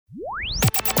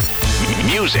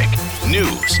Music,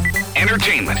 news,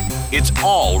 entertainment. It's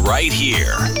all right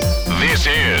here. This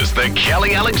is The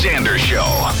Kelly Alexander Show.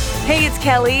 Hey, it's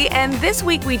Kelly, and this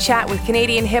week we chat with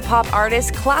Canadian hip-hop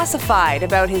artist Classified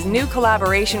about his new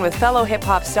collaboration with fellow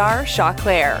hip-hop star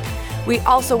Choclair. We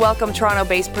also welcome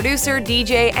Toronto-based producer,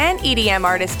 DJ, and EDM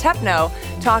artist Tep No,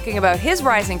 talking about his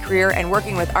rising career and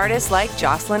working with artists like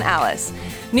Jocelyn Alice.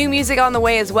 New music on the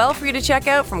way as well for you to check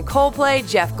out from Coldplay,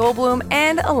 Jeff Goldblum,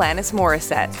 and Alanis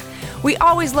Morissette. We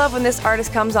always love when this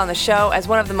artist comes on the show as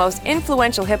one of the most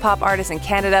influential hip-hop artists in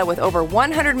Canada with over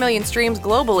 100 million streams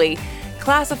globally.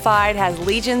 Classified has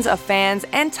legions of fans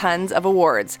and tons of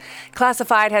awards.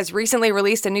 Classified has recently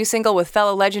released a new single with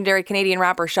fellow legendary Canadian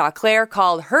rapper Choclair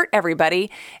called Hurt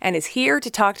Everybody and is here to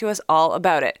talk to us all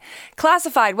about it.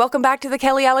 Classified, welcome back to the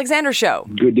Kelly Alexander Show.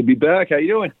 Good to be back. How you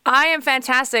doing? I am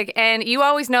fantastic, and you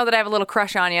always know that I have a little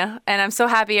crush on you, and I'm so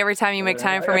happy every time you make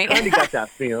time for me. I kind of got that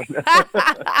feeling.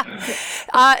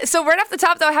 So right off the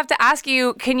top, though, I have to ask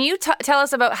you, can you tell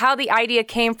us about how the idea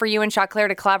came for you and Choclair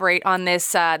to collaborate on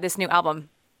this new album?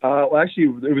 Well, actually,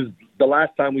 it was the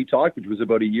last time we talked, which was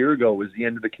about a year ago, was the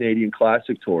end of the Canadian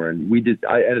Classic Tour. And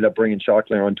I ended up bringing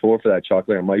Choclair on tour for that,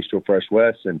 Choclair and Maestro Fresh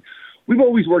West. And we've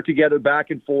always worked together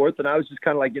back and forth. And I was just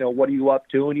kind of like, what are you up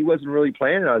to? And he wasn't really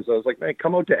playing us. I was like, man,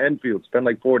 come out to Enfield, spend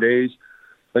like 4 days.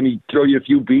 Let me throw you a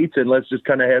few beats and let's just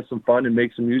kind of have some fun and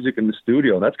make some music in the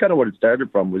studio. And that's kind of what it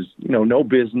started from was, no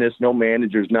business, no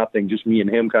managers, nothing, just me and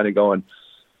him kind of going,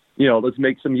 let's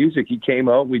make some music. He came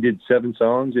out, we did 7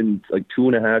 songs in like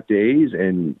 2.5 days,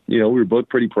 and, we were both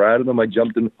pretty proud of them. I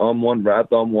jumped in on one,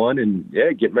 rapped on one, and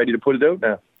getting ready to put it out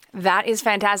now. That is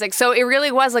fantastic. So it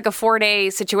really was like a 4-day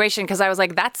situation, because I was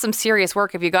like, that's some serious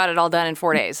work if you got it all done in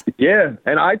 4 days. Yeah,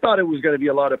 and I thought it was going to be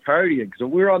a lot of partying, because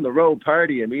we were on the road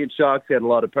partying. Me and Shox had a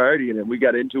lot of partying, and we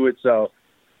got into it, so...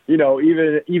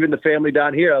 even the family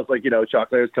down here, I was like,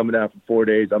 Choclair's coming down for 4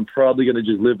 days. I'm probably going to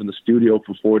just live in the studio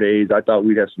for 4 days. I thought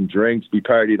we'd have some drinks, be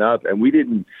partying up, and we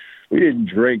didn't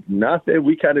drink nothing.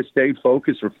 We kind of stayed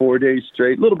focused for 4 days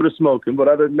straight. A little bit of smoking, but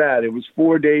other than that, it was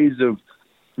 4 days of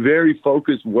very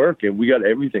focused work, and we got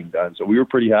everything done. So we were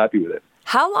pretty happy with it.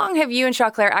 How long have you and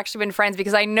Choclair actually been friends?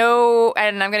 Because I know,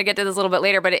 and I'm going to get to this a little bit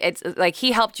later, but it's like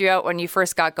he helped you out when you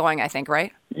first got going, I think,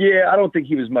 right? Yeah, I don't think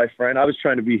he was my friend. I was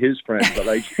trying to be his friend. But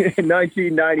like in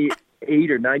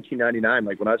 1998 or 1999,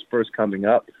 like when I was first coming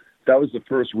up, that was the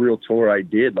first real tour I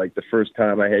did. Like the first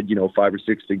time I had, 5 or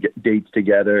 6 dates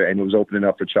together, and it was opening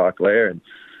up for Choclair. And,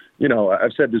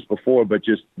 I've said this before, but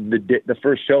just the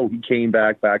first show, he came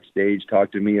backstage,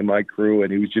 talked to me and my crew,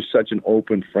 and he was just such an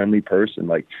open, friendly person.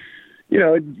 Like,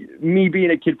 me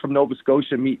being a kid from Nova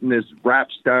Scotia, meeting this rap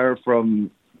star from,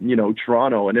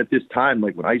 Toronto. And at this time,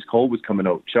 like when Ice Cold was coming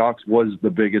out, Chox was the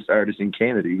biggest artist in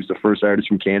Canada. He was the first artist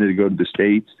from Canada to go to the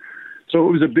States. So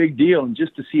it was a big deal. And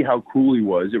just to see how cool he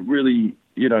was, it really,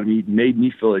 made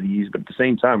me feel at ease. But at the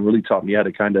same time, really taught me how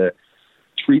to kind of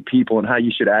treat people and how you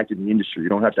should act in the industry. You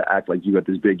don't have to act like you got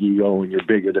this big ego and you're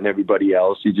bigger than everybody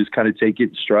else. You just kind of take it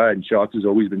in stride, and Shox has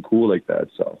always been cool like that.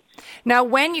 So now,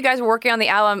 when you guys were working on the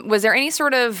album, was there any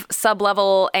sort of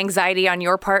sub-level anxiety on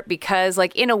your part? Because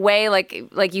like in a way, like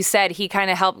you said, he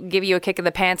kind of helped give you a kick in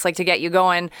the pants, like to get you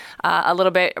going a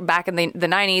little bit back in the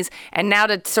 90s, and now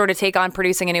to sort of take on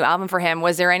producing a new album for him.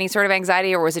 Was there any sort of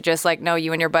anxiety, or was it just like, no,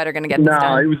 you and your bud are going to get this done?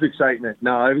 No, it was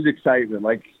excitement.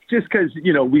 Like, just because,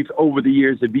 we've over the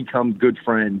years have become good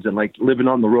friends, and like living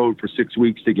on the road for 6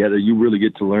 weeks together, you really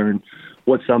get to learn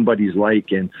what somebody's like.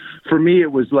 And for me,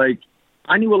 it was like,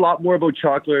 I knew a lot more about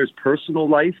Choclair's personal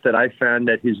life that I found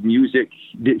that his music,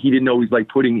 he didn't always like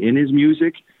putting in his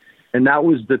music. And that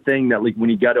was the thing that like when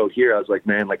he got out here, I was like,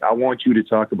 man, like I want you to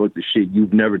talk about the shit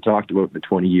you've never talked about in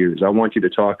 20 years. I want you to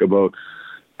talk about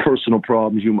personal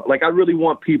problems. I really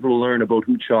want people to learn about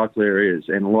who Choclair is.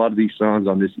 And a lot of these songs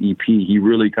on this EP, he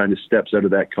really kind of steps out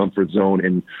of that comfort zone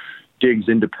and digs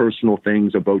into personal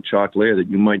things about Choclair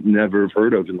that you might never have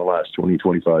heard of in the last 20,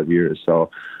 25 years. So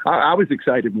I was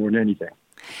excited more than anything.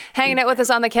 Hanging out with us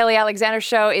on the Kelly Alexander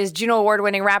Show is Juno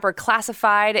Award-winning rapper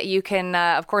Classified. You can,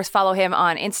 of course, follow him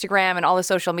on Instagram and all the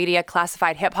social media,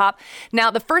 Classified Hip Hop. Now,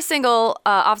 the first single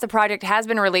off the project has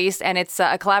been released, and it's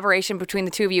a collaboration between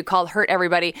the two of you called Hurt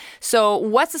Everybody. So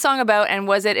what's the song about, and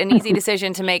was it an easy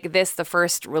decision to make this the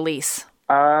first release?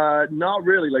 Not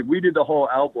really. Like, we did the whole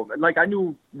album. And, like, I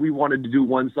knew we wanted to do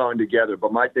one song together,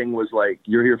 but my thing was, like,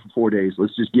 you're here for 4 days.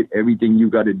 Let's just get everything you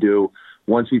got to do.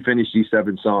 Once we finish these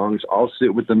 7 songs, I'll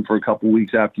sit with them for a couple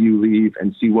weeks after you leave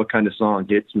and see what kind of song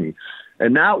hits me.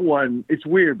 And that one, it's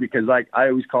weird because, like, I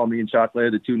always call me and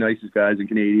Choclair the two nicest guys in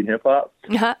Canadian hip-hop.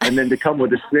 And then to come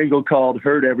with a single called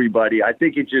Hurt Everybody, I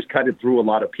think it just kind of threw a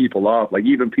lot of people off. Like,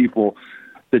 even people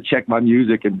to check my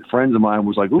music, and friends of mine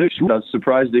was like, "Look, I was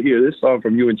surprised to hear this song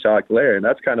from you and Choclair." And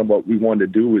that's kind of what we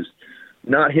wanted to do, is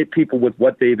not hit people with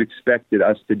what they've expected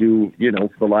us to do, for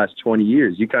the last 20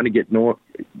 years. You kind of get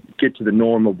to the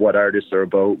norm of what artists are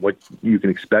about, what you can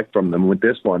expect from them. With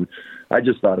this one, I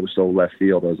just thought it was so left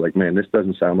field. I was like, man, this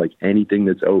doesn't sound like anything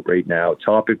that's out right now.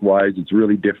 Topic-wise, it's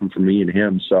really different for me and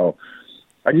him. So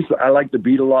I like the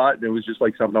beat a lot, and it was just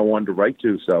like something I wanted to write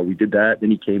to. So we did that.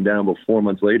 Then he came down about 4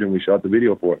 months later, and we shot the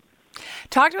video for it.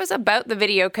 Talk to us about the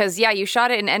video, because, you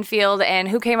shot it in Enfield, and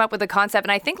who came up with the concept?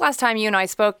 And I think last time you and I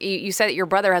spoke, you said that your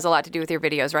brother has a lot to do with your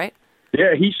videos, right?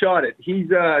 Yeah, he shot it. He's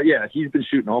been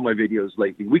shooting all my videos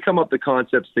lately. We come up with the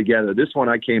concepts together. This one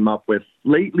I came up with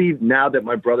lately. Now that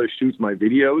my brother shoots my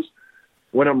videos,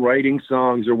 when I'm writing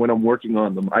songs or when I'm working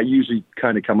on them, I usually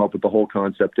kind of come up with the whole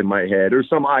concept in my head or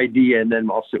some idea, and then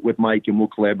I'll sit with Mike and we'll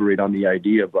collaborate on the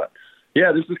idea. But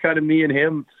yeah, this is kind of me and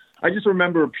him. I just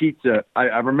remember a pizza.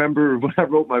 I remember when I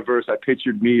wrote my verse, I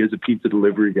pictured me as a pizza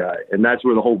delivery guy. And that's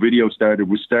where the whole video started,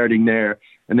 was starting there.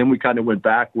 And then we kind of went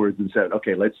backwards and said,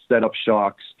 okay, let's set up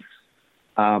Shocks.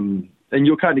 And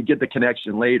you'll kind of get the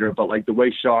connection later. But like the way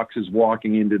Shocks is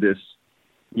walking into this,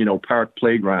 park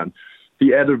playground,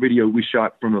 the other video we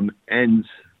shot from him ends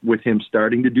with him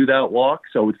starting to do that walk.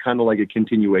 So it's kind of like a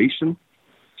continuation.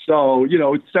 So,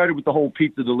 it started with the whole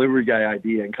pizza delivery guy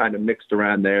idea and kind of mixed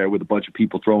around there with a bunch of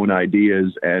people throwing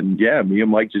ideas. And yeah, me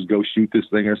and Mike just go shoot this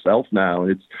thing ourselves now.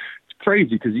 And it's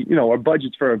crazy because, our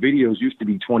budgets for our videos used to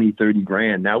be 20, 30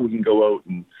 grand. Now we can go out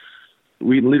and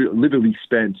we literally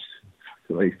spent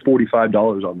like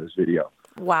 $45 on this video.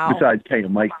 Wow. Besides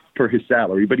paying Mike for his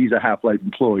salary, but he's a Half-Life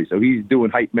employee. So he's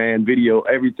doing hype man, video,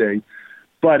 everything.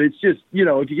 But it's just,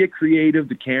 if you get creative,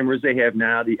 the cameras they have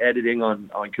now, the editing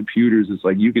on computers, it's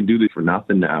like you can do this for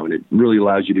nothing now. And it really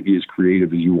allows you to be as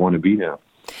creative as you want to be now.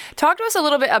 Talk to us a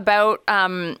little bit about,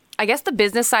 I guess, the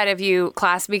business side of you,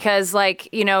 Class, because,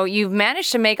 you've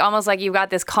managed to make almost like you've got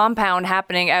this compound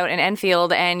happening out in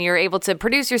Enfield, and you're able to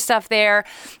produce your stuff there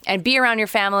and be around your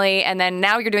family, and then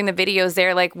now you're doing the videos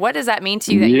there. Like, what does that mean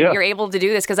to you that you're able to do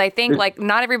this? Because I think,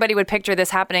 not everybody would picture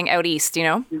this happening out east,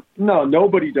 No,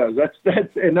 nobody does.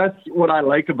 That's what I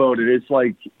like about it. It's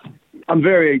like, I'm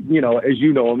very, as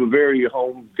I'm a very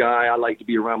home guy. I like to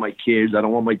be around my kids. I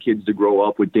don't want my kids to grow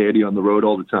up with daddy on the road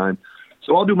all the time.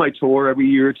 So I'll do my tour every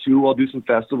year or two. I'll do some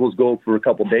festivals, go for a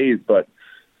couple of days. But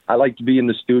I like to be in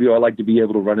the studio. I like to be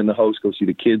able to run in the house, go see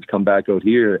the kids, come back out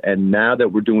here. And now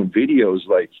that we're doing videos,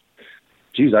 I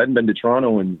hadn't been to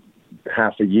Toronto in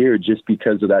half a year just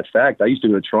because of that fact. I used to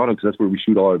go to Toronto because that's where we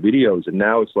shoot all our videos. And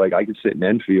now it's like I can sit in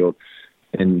Enfield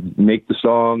and make the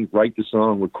song, write the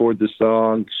song, record the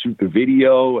song, shoot the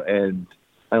video, and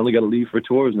I only got to leave for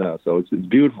tours now, so it's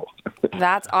beautiful.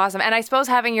 That's awesome. And I suppose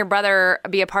having your brother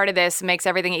be a part of this makes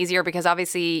everything easier because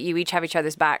obviously you each have each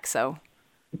other's back, so.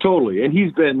 Totally, and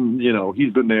he's been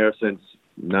there since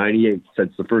 '98,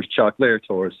 since the first Choclair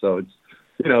tour, so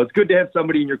it's good to have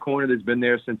somebody in your corner that's been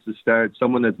there since the start,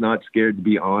 someone that's not scared to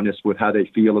be honest with how they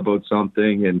feel about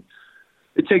something. And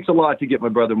it takes a lot to get my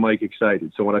brother Mike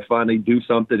excited. So when I finally do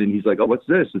something and he's like, oh, what's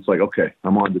this? It's like, okay,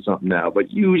 I'm on to something now.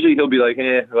 But usually he'll be like,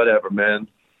 whatever, man.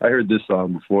 I heard this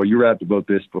song before. You rapped about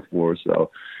this before.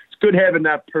 So it's good having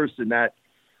that person, that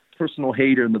personal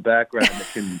hater in the background that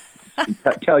can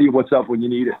tell you what's up when you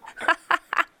need it.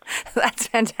 That's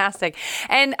fantastic.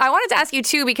 And I wanted to ask you,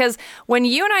 too, because when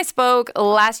you and I spoke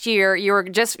last year, you were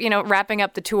just, wrapping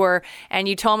up the tour, and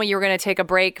you told me you were going to take a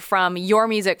break from your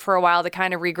music for a while to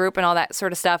kind of regroup and all that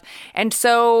sort of stuff. And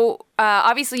so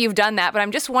obviously you've done that, but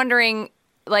I'm just wondering,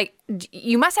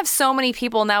 you must have so many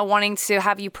people now wanting to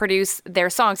have you produce their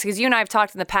songs, because you and I have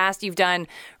talked in the past. You've done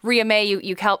Rhea May,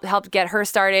 you helped get her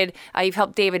started. You've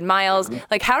helped David Miles.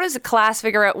 How does a Class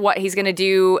figure out what he's going to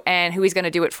do and who he's going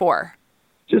to do it for?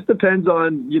 Just depends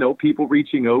on, people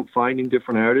reaching out, finding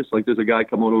different artists. Like there's a guy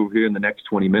coming over here in the next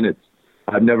 20 minutes.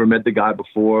 I've never met the guy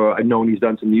before. I've known he's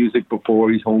done some music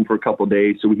before. He's home for a couple of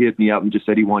days. So he hit me up and just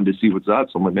said he wanted to see what's up.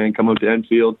 So I'm like, man, come out to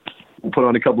Enfield. We'll put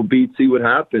on a couple beats, see what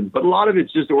happens. But a lot of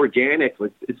it's just organic.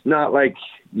 It's not like,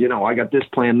 I got this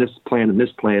plan, and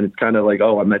this plan. It's kind of like,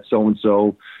 oh, I met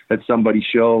so-and-so at somebody's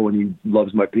show and he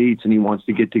loves my beats and he wants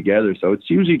to get together. So it's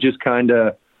usually just kind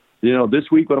of, this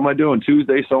week, what am I doing?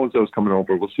 Tuesday, so-and-so's coming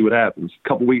over. We'll see what happens. A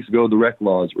couple weeks ago, the Rec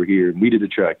Laws were here, and we did a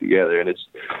track together. And it's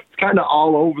kind of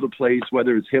all over the place,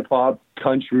 whether it's hip-hop,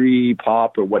 country,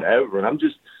 pop, or whatever. And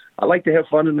I like to have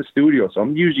fun in the studio. So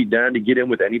I'm usually down to get in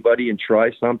with anybody and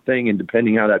try something. And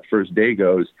depending how that first day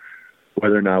goes,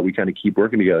 whether or not we kind of keep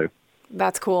working together.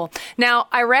 That's cool. Now,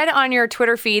 I read on your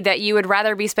Twitter feed that you would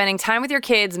rather be spending time with your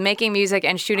kids making music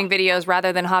and shooting videos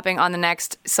rather than hopping on the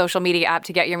next social media app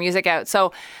to get your music out.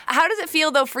 So how does it feel,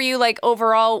 though, for you, like,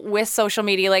 overall with social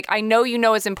media? Like, I know you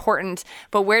know it's important,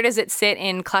 but where does it sit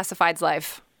in Classified's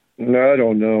life? No, I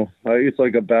don't know. It's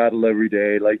like a battle every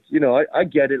day. Like, I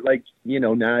get it. Like,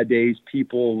 nowadays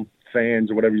people,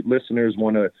 fans or whatever, listeners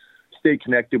want to stay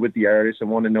connected with the artist and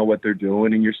want to know what they're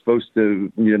doing, and you're supposed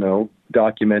to,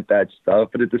 document that stuff.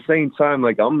 But at the same time,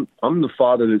 like I'm the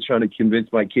father that's trying to convince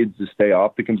my kids to stay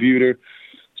off the computer,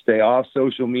 stay off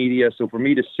social media. So for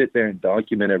me to sit there and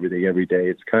document everything every day,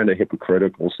 it's kind of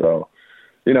hypocritical. So,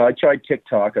 I tried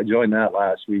TikTok. I joined that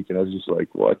last week, and I was just like,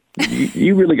 what?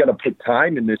 You really got to put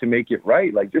time in this to make it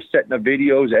right. Like, you're setting up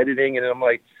videos, editing, and I'm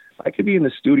like, I could be in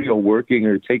the studio working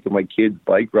or taking my kids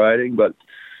bike riding, but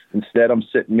instead, I'm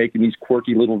sitting making these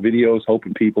quirky little videos,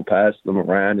 hoping people pass them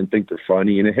around and think they're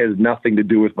funny. And it has nothing to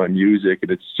do with my music. And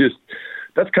it's just,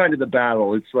 that's kind of the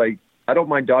battle. It's like, I don't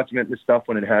mind documenting the stuff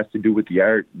when it has to do with the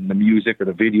art and the music or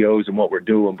the videos and what we're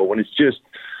doing. But when it's just,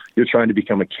 you're trying to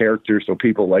become a character so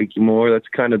people like you more, that's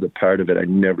kind of the part of it I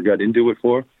never got into it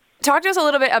for. Talk to us a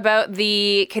little bit about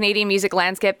the Canadian music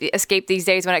landscape these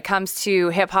days when it comes to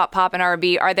hip hop, pop, and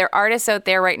R&B. Are there artists out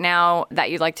there right now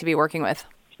that you'd like to be working with?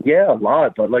 Yeah, a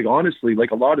lot. But like, honestly, like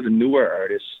a lot of the newer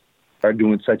artists are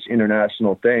doing such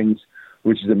international things,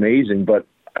 which is amazing. But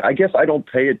I guess I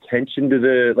don't pay attention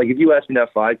to like, if you asked me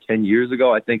that 5-10 years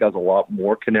ago, I think I was a lot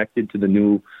more connected to the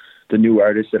new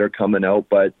artists that are coming out.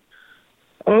 But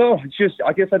I don't know. It's just,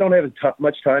 I guess I don't have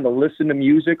much time to listen to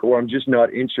music, or I'm just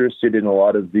not interested in a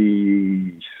lot of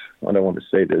the, I don't want to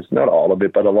say this, not all of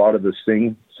it, but a lot of the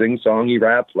sing-songy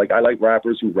rap. Like, I like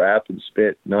rappers who rap and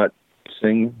spit, not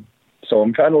sing. So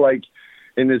I'm kind of like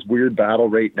in this weird battle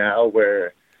right now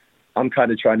where I'm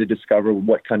kind of trying to discover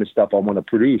what kind of stuff I want to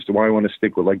produce. Do I want to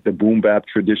stick with like the boom bap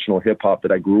traditional hip hop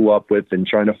that I grew up with and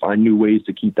trying to find new ways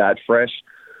to keep that fresh?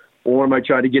 Or am I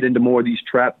trying to get into more of these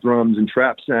trap drums and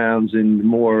trap sounds and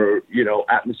more,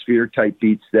 atmospheric type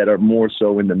beats that are more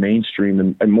so in the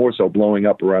mainstream and more so blowing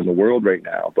up around the world right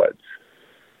now? But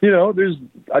there's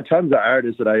tons of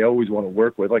artists that I always want to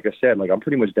work with. Like I said, like I'm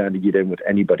pretty much down to get in with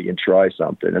anybody and try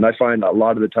something. And I find a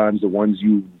lot of the times the ones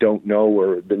you don't know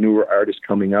or the newer artists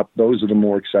coming up, those are the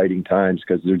more exciting times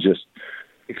because they're just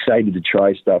excited to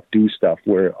try stuff, do stuff,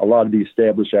 where a lot of the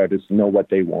established artists know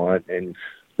what they want and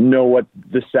know what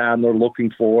the sound they're looking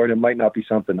for. And it might not be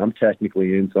something I'm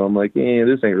technically in. So I'm like,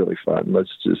 this ain't really fun. Let's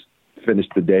just finish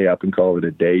the day up and call it a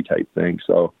day type thing.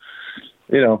 So,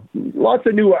 lots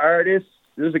of new artists.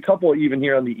 There's a couple even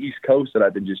here on the East Coast that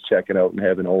I've been just checking out and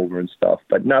having over and stuff,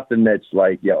 but nothing that's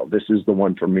like, this is the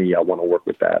one for me. I want to work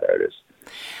with that artist.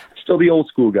 Still the old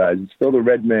school guys. It's still the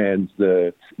Redmans,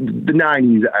 the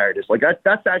 90s artists. Like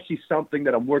that's actually something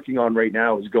that I'm working on right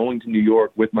now, is going to New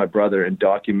York with my brother and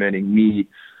documenting me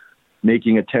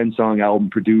making a 10-song album,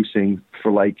 producing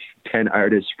for like 10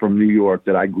 artists from New York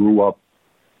that I grew up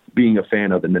being a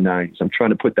fan of in the 90s. I'm trying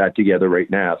to put that together right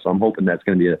now. So I'm hoping that's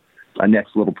going to be a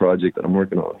next little project that I'm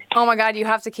working on. Oh my God, you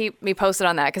have to keep me posted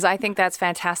on that because I think that's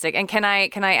fantastic. And can I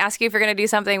ask you if you're going to do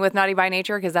something with Naughty by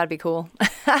Nature, because that'd be cool.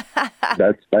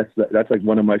 That's like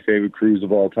one of my favorite crews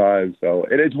of all time. So,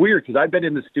 and it's weird because I've been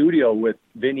in the studio with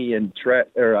Vinny and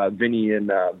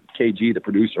KG, the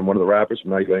producer and one of the rappers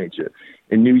from Naughty by Nature,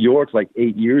 in New York like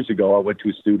 8 years ago. I went to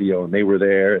a studio and they were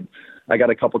there, and I got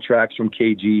a couple tracks from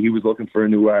KG. He was looking for a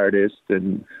new artist,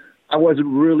 and I wasn't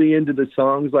really into the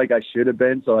songs like I should have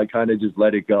been, so I kind of just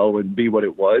let it go and be what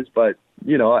it was. But,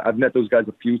 I've met those guys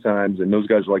a few times, and those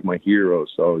guys are like my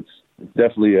heroes. So it's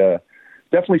definitely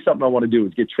something I want to do,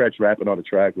 is get Tretch rapping on a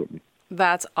track with me.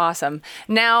 That's awesome.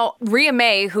 Now, Rhea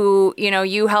May, who,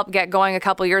 you helped get going a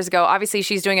couple years ago, obviously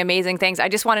she's doing amazing things. I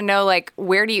just want to know,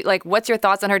 what's your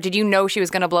thoughts on her? Did you know she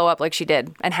was going to blow up like she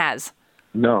did and has?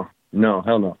 No,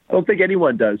 hell no. I don't think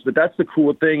anyone does, but that's the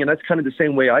cool thing, and that's kind of the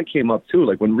same way I came up, too.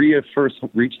 Like, when Rhea first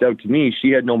reached out to me, she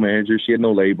had no manager, she had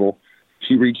no label.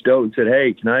 She reached out and said,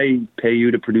 hey, can I pay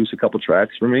you to produce a couple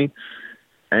tracks for me?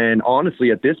 And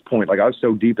honestly, at this point, like, I was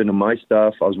so deep into my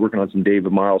stuff, I was working on some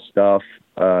David Miles stuff,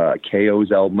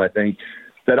 KO's album, I think,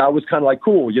 that I was kind of like,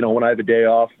 cool, when I have a day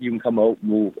off, you can come out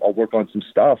and I'll work on some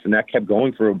stuff. And that kept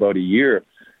going for about a year.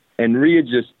 And Rhea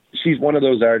she's one of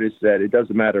those artists that it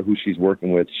doesn't matter who she's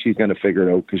working with. She's going to figure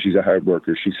it out because she's a hard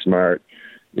worker. She's smart.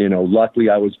 Luckily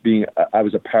I was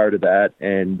a part of that,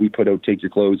 and we put out Take Your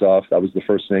Clothes Off. That was the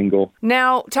first single.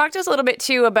 Now, talk to us a little bit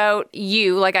too about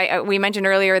you. Like we mentioned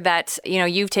earlier that,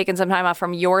 you've taken some time off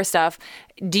from your stuff.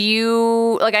 Do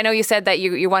you, I know you said that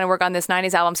you want to work on this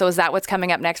 90s album. So is that what's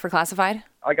coming up next for Classified?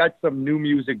 I got some new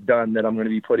music done that I'm going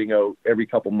to be putting out every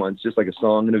couple months, just like a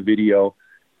song and a video.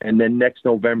 And then next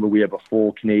November, we have a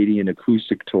full Canadian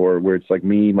acoustic tour where it's like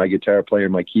me, my guitar player,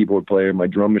 my keyboard player, my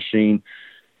drum machine,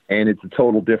 and it's a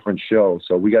total different show.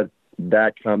 So we got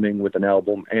that coming with an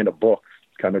album and a book,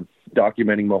 kind of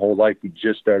documenting my whole life. We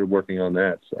just started working on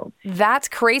that. So that's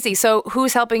crazy. So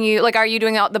who's helping you? Like, are you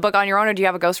doing the book on your own, or do you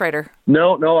have a ghostwriter?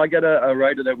 No, I got a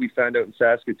writer that we found out in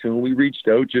Saskatoon. We reached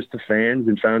out just to fans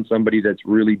and found somebody that's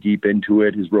really deep into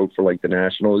it, who's wrote for like the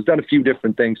National. He's done a few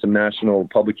different things, some national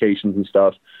publications and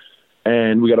stuff.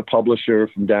 And we got a publisher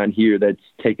from down here that's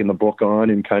taking the book on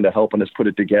and kind of helping us put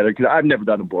it together. Because I've never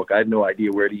done a book. I have no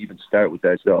idea where to even start with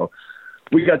that. So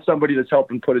we got somebody that's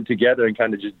helping put it together and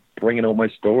kind of just bringing out my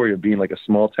story of being like a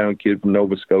small town kid from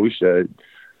Nova Scotia,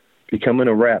 becoming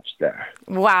a rap star.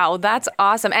 Wow, that's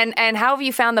awesome. And how have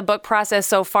you found the book process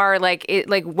so far? Like,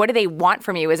 what do they want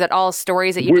from you? Is it all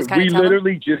stories that you just kind of tell We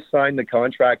literally just signed the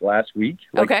contract last week,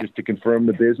 just to confirm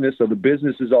the business. So the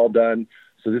business is all done.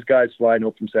 So this guy's flying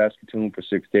up from Saskatoon for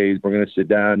 6 days. We're going to sit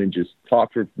down and just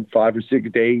talk for 5 or 6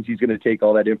 days. He's going to take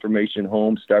all that information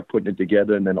home, start putting it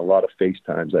together, and then a lot of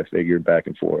FaceTimes, I figured, back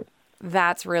and forth.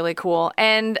 That's really cool.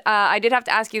 And I did have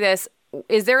to ask you this.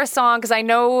 Is there a song, because I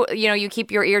know, you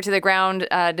keep your ear to the ground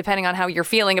depending on how you're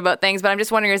feeling about things, but I'm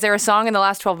just wondering, is there a song in the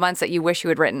last 12 months that you wish you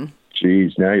had written?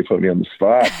 Jeez, now you put me on the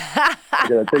spot.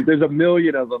 I think there's a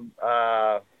million of them.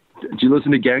 Did you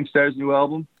listen to Gangstar's new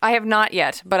album? I have not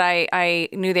yet, but I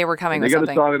knew they were coming with something.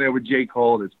 They got a song in there with J.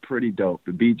 Cole that's pretty dope.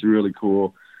 The beat's really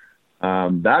cool.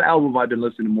 That album I've been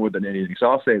listening to more than anything, so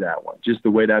I'll say that one. Just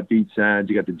the way that beat sounds.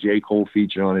 You got the J. Cole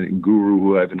feature on it and Guru,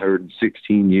 who I haven't heard in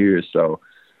 16 years. So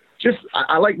just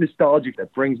I like nostalgic.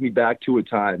 That brings me back to a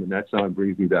time, and that song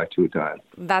brings me back to a time.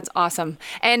 That's awesome.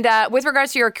 And with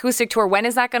regards to your acoustic tour, when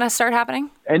is that going to start happening?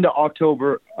 End of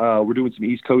October. We're doing some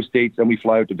East Coast dates, then we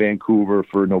fly out to Vancouver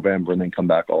for November, and then come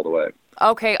back all the way.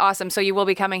 Okay, awesome. So you will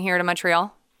be coming here to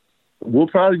Montreal? We'll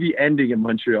probably be ending in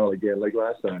Montreal again, like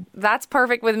last time. That's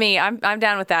perfect with me. I'm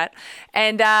down with that.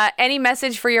 And any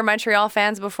message for your Montreal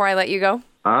fans before I let you go?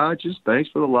 Just thanks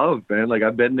for the love, man. Like,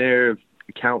 I've been there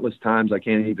countless times. I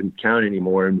can't even count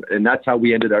anymore. And that's how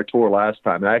we ended our tour last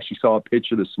time. I actually saw a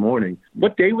picture this morning.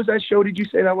 What day was that show? Did you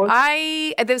say that was?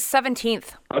 The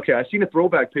 17th. Okay, I seen a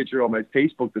throwback picture on my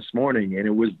Facebook this morning, and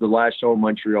it was the last show in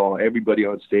Montreal, everybody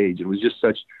on stage. It was just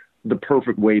the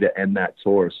perfect way to end that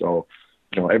tour. So,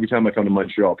 every time I come to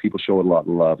Montreal, people show it a lot of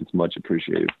love. It's much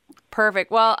appreciated.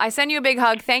 Perfect. Well, I send you a big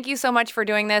hug. Thank you so much for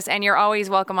doing this, and you're always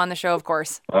welcome on the show, of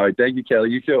course. All right. Thank you,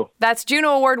 Kelly. You too. That's Juno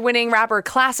Award-winning rapper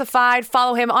Classified.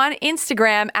 Follow him on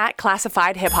Instagram at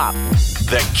Classified Hip Hop.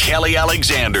 The Kelly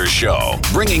Alexander Show,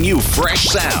 bringing you fresh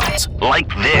sounds like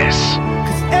this.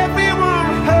 'Cause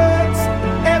everyone hurts,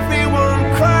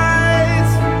 everyone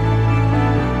cries.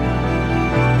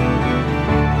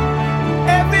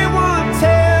 Everyone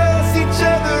tells each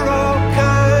other all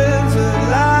kinds of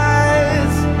lies.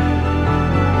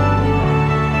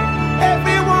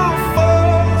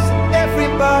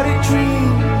 Everybody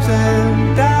dreams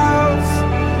and doubts.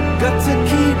 Got to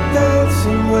keep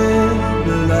dancing when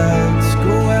the lights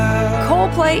go out.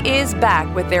 Coldplay is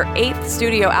back with their 8th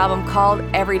studio album called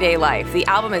Everyday Life. The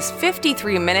album is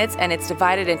 53 minutes and it's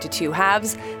divided into 2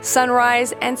 halves,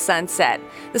 sunrise and sunset.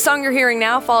 The song you're hearing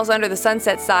now falls under the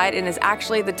sunset side and is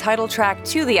actually the title track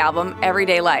to the album,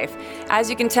 Everyday Life. As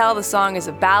you can tell, the song is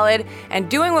a ballad, and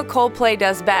doing what Coldplay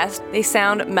does best, they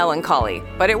sound melancholy.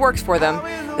 But it works for them.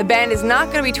 The band is not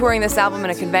going to be touring this album in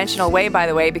a conventional way, by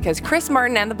the way, because Chris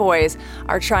Martin and the boys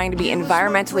are trying to be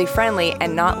environmentally friendly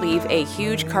and not leave a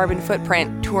huge carbon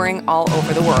footprint touring all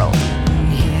over the world.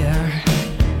 Here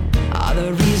are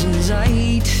the reasons I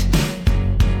eat,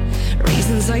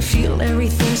 reasons I feel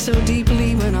everything so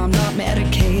deeply when I'm not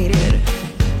medicated.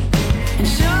 And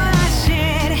sure I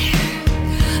said,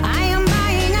 I am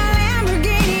buying a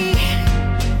Lamborghini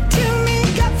to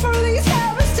make up for these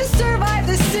habits to survive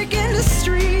this sick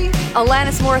industry.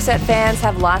 Alanis Morissette fans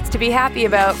have lots to be happy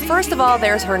about. First of all,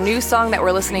 there's her new song that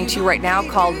we're listening to right now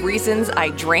called Reasons I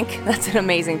Drink. That's an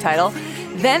amazing title.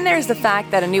 Then there's the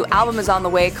fact that a new album is on the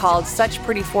way called Such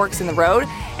Pretty Forks in the Road.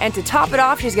 And to top it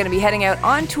off, she's going to be heading out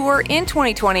on tour in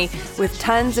 2020 with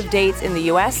tons of dates in the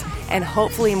US, and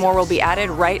hopefully more will be added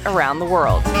right around the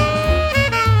world.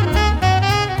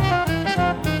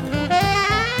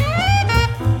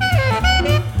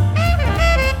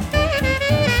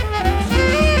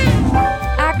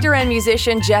 Actor and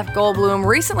musician Jeff Goldblum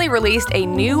recently released a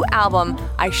new album,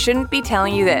 I Shouldn't Be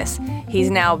Telling You This. He's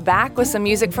now back with some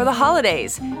music for the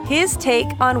holidays, his take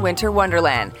on Winter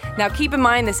Wonderland. Now keep in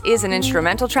mind this is an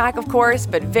instrumental track, of course,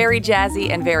 but very jazzy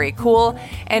and very cool.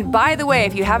 And by the way,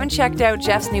 if you haven't checked out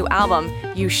Jeff's new album,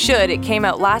 You should. It came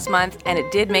out last month, and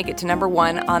it did make it to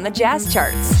 #1 on the jazz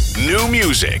charts. New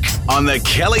music on The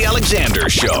Kelly Alexander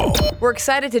Show. We're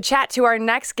excited to chat to our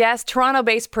next guest,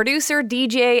 Toronto-based producer,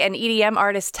 DJ, and EDM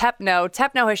artist Tep No.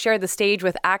 Tep No has shared the stage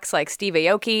with acts like Steve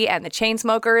Aoki and the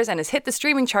Chainsmokers and has hit the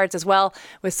streaming charts as well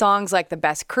with songs like The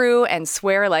Best Crew and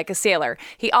Swear Like a Sailor.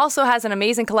 He also has an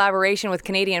amazing collaboration with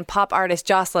Canadian pop artist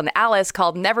Jocelyn Alice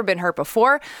called Never Been Hurt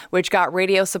Before, which got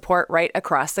radio support right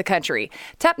across the country.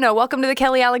 Tep No, welcome to the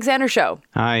Kelly Alexander Show.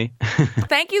 Hi.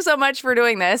 Thank you so much for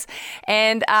doing this.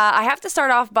 And I have to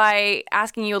start off by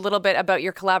asking you a little bit about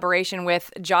your collaboration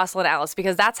with Jocelyn Alice,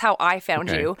 because that's how I found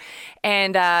you.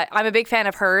 And I'm a big fan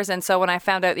of hers. And so when I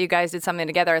found out that you guys did something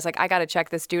together, I was like, I got to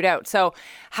check this dude out. So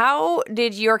how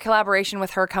did your collaboration with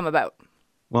her come about?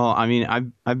 Well, I mean,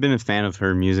 I've been a fan of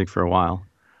her music for a while.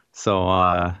 So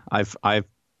I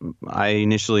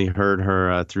initially heard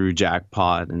her through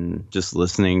Jackpot and just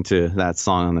listening to that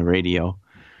song on the radio.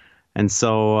 And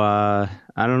so, I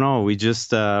don't know, we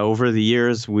just, over the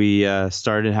years, we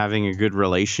started having a good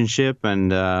relationship,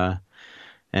 and that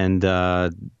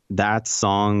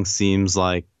song seems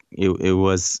like it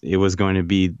was going to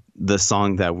be the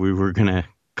song that we were going to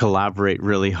collaborate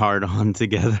really hard on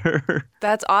together.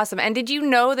 That's awesome. And did you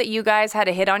know that you guys had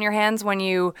a hit on your hands when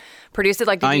you produced it?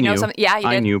 Like, did you know something? Yeah, you did?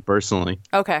 I knew personally.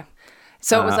 Okay.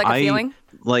 So it was like a feeling?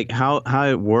 Like how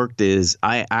it worked is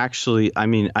I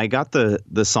got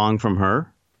the song from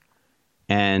her,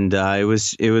 and it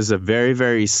was a very,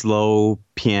 very slow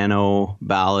piano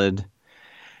ballad.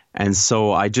 And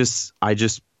so I just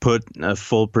put a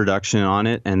full production on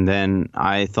it, and then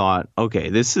I thought, okay,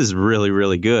 this is really,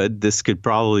 really good. This could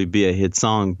probably be a hit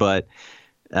song, but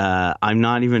I'm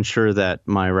not even sure that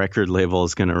my record label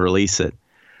is going to release it.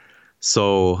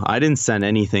 So I didn't send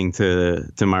anything to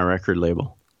my record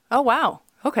label. Oh, wow.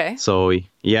 Okay. So,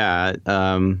 yeah,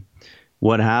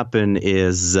 what happened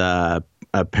is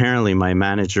apparently my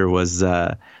manager was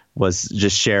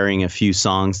just sharing a few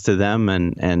songs to them,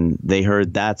 and they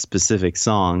heard that specific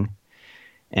song,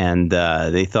 and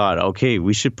they thought, okay,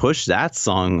 we should push that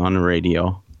song on the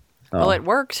radio. Well, it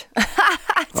worked.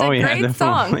 It's a great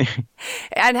song.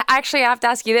 And actually, I have to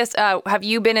ask you this. Have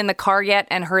you been in the car yet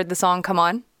and heard the song come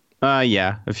on?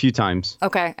 Yeah, a few times.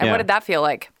 Okay. And what did that feel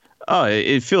like? Oh,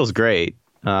 it feels great.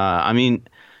 I mean,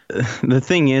 the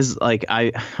thing is, like,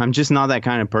 I'm just not that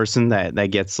kind of person that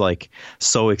gets like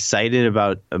so excited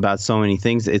about so many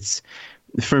things.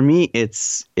 For me,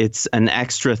 it's an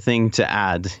extra thing to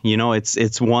add. You know,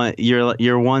 it's one,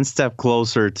 you're one step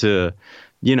closer to,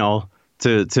 you know,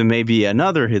 to maybe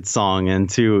another hit song and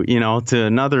to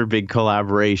another big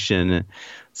collaboration.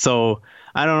 So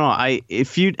I don't know.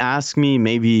 If you'd ask me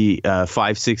maybe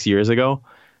 5-6 years ago,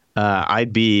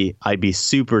 I'd be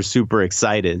super, super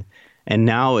excited. And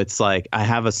now it's like I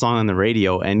have a song on the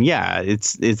radio, and yeah,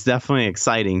 it's definitely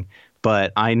exciting.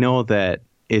 But I know that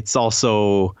it's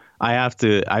also I have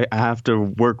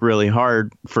to work really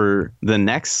hard for the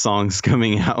next songs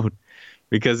coming out,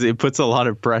 because it puts a lot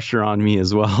of pressure on me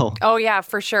as well. Oh yeah,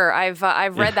 for sure. I've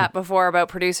read that before about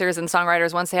producers and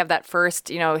songwriters. Once they have that first,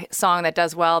 song that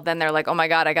does well, then they're like, oh my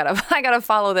God, I gotta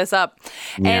follow this up.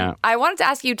 Yeah. And I wanted to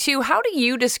ask you too, how do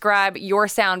you describe your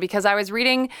sound? Because I was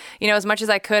reading, as much as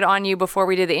I could on you before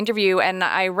we did the interview, and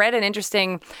I read an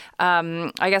interesting,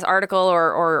 article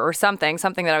or something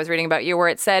that I was reading about you, where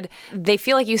it said they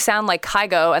feel like you sound like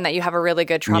Kygo and that you have a really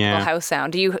good tropical house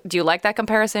sound. Do you like that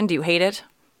comparison? Do you hate it?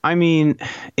 I mean,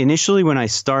 initially when I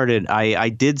started, I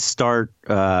did start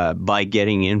by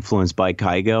getting influenced by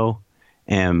Kygo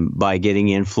and by getting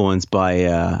influenced by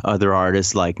other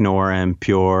artists like Nora and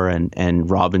Pure and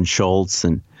Robin Schultz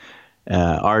and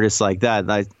artists like that.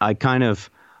 I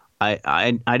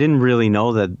didn't really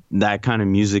know that kind of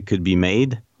music could be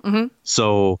made. Mm-hmm.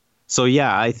 So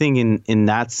yeah, I think in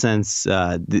that sense,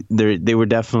 they were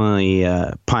definitely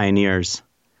pioneers.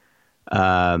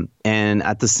 And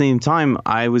at the same time,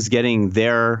 I was getting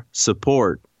their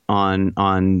support on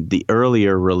the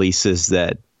earlier releases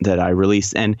that I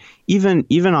released, and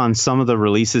even on some of the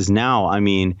releases now. I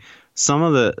mean, some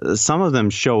of them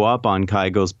show up on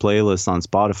Kygo's playlist on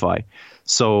Spotify.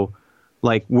 So,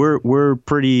 like, we're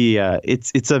pretty.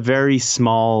 It's a very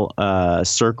small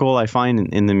circle, I find,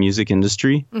 in the music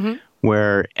industry, mm-hmm.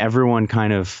 where everyone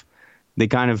kind of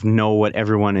know what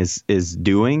everyone is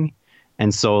doing.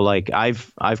 And so, like,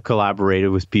 I've collaborated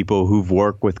with people who've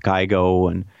worked with Kygo,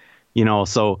 and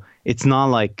so it's not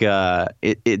like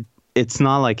it's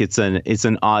not like it's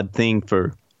an odd thing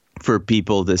for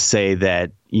people to say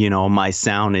that my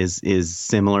sound is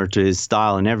similar to his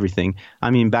style and everything. I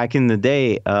mean, back in the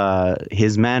day,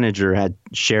 his manager had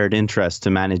shared interest to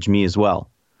manage me as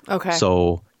well. Okay.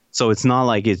 So So it's not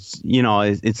like it's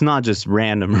not just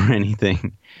random or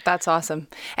anything. That's awesome.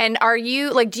 And are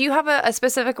you do you have a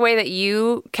specific way that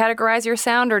you categorize your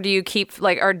sound, or do you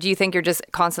or do you think you're just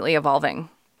constantly evolving?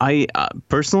 I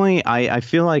personally, I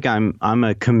feel like I'm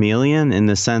a chameleon in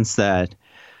the sense that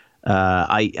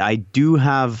I do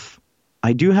have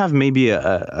maybe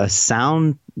a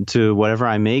sound to whatever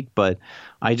I make, but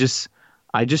I just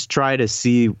try to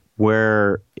see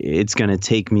where it's going to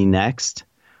take me next.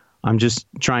 I'm just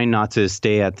trying not to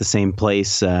stay at the same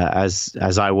place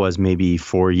as I was maybe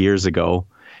 4 years ago.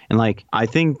 And I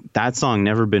think that song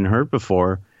Never Been Hurt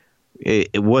Before,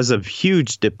 it was a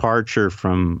huge departure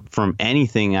from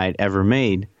anything I'd ever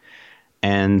made.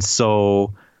 And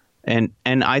so and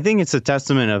I think it's a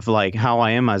testament of how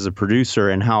I am as a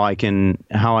producer and how I can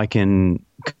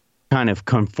kind of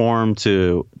conform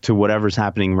to whatever's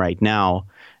happening right now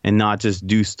and not just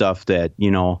do stuff that,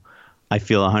 I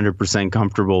feel 100%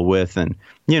 comfortable with. And,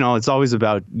 it's always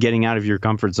about getting out of your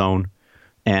comfort zone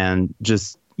and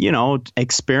just,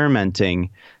 experimenting,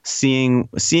 seeing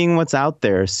what's out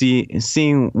there,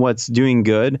 seeing what's doing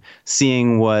good,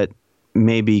 seeing what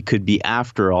maybe could be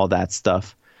after all that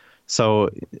stuff. So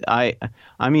I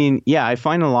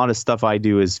find a lot of stuff I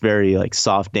do is very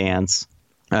soft dance,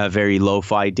 very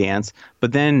lo-fi dance.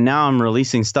 But then now I'm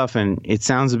releasing stuff and it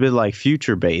sounds a bit like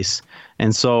future bass.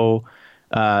 And so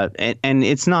and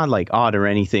it's not odd or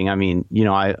anything. I mean,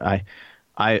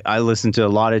 I listen to a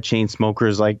lot of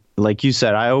Chainsmokers. Like you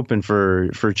said, I open for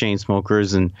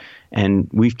Chainsmokers, and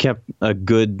we've kept a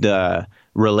good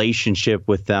relationship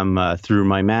with them through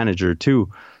my manager too.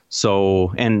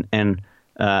 So and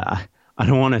I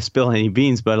don't want to spill any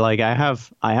beans, but I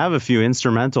have a few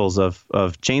instrumentals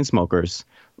of Chainsmokers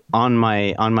on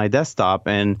my desktop,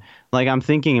 and I'm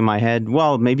thinking in my head,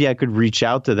 well, maybe I could reach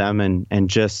out to them and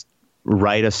just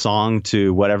write a song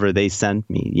to whatever they sent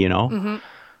me, Mm-hmm.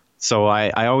 So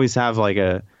I always have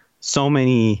so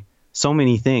many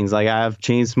things. I have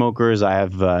Chainsmokers, I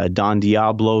have Don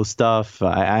Diablo stuff.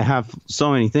 I have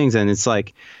so many things, and it's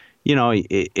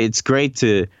it's great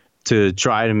to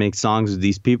try to make songs with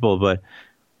these people, but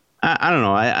I don't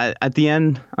know. I at the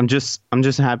end, I'm just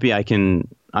happy I can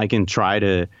try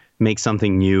to make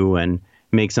something new and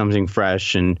make something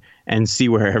fresh and see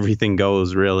where everything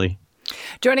goes, really.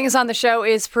 Joining us on the show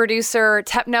is producer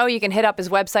Tep No. You can hit up his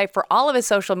website for all of his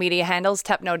social media handles,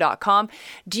 tepno.com.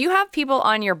 Do you have people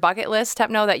on your bucket list, Tep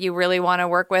No, that you really want to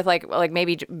work with, like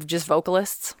maybe just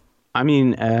vocalists? I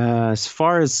mean, as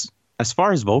far as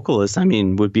vocalists, I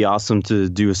mean, would be awesome to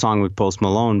do a song with Post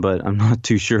Malone, but I'm not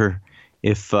too sure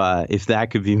if that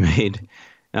could be made.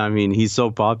 I mean, he's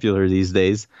so popular these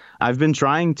days. I've been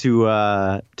trying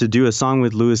to do a song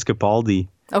with Louis Capaldi.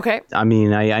 Okay. I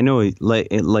mean, I know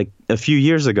like a few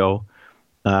years ago,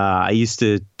 I used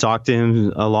to talk to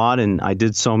him a lot, and I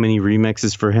did so many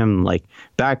remixes for him,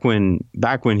 back when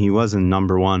he wasn't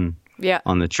number one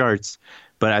on the charts.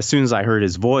 But as soon as I heard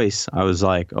his voice, I was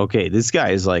like, okay, this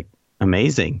guy is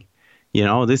amazing.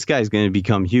 This guy's going to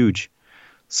become huge.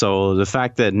 So the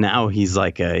fact that now he's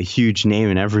a huge name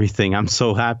and everything, I'm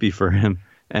so happy for him.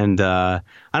 And I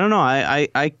don't know,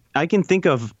 I can think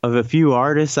of a few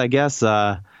artists, I guess.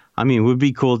 I mean, it would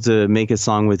be cool to make a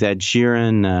song with Ed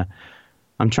Sheeran.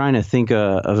 I'm trying to think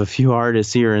of a few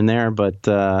artists here and there, but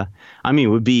I mean,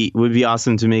 it would be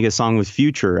awesome to make a song with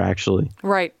Future, actually.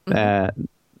 Right. Mm-hmm.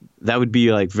 That would be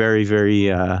very,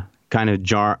 very kind of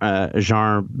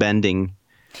genre bending.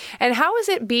 And how is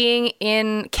it being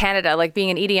in Canada, being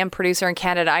an EDM producer in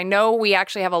Canada? I know we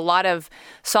actually have a lot of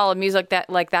solid music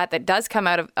that does come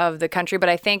out of the country, but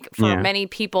I think for many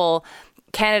people,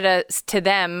 Canada, to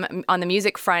them, on the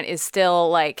music front, is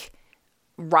still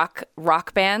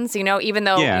rock bands, even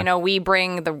though, we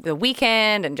bring the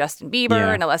Weeknd and Justin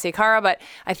Bieber and Alessia Cara, but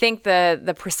I think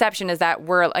the perception is that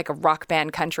we're a rock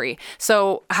band country.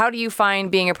 So how do you find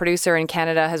being a producer in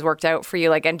Canada has worked out for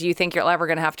you? And do you think you're ever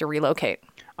going to have to relocate?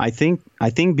 I think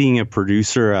being a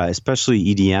producer,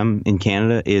 especially EDM in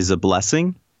Canada, is a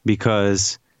blessing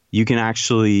because you can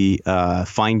actually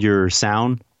find your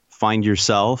sound, find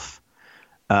yourself,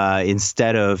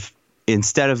 instead of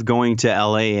going to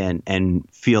LA and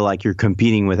feel like you're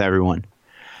competing with everyone.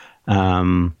 I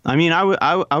mean,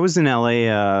 I was in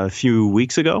LA a few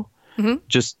weeks ago, mm-hmm.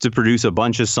 just to produce a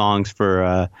bunch of songs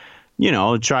for,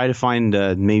 try to find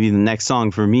maybe the next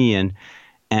song for me,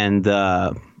 and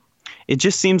it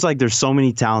just seems like there's so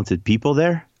many talented people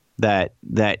there that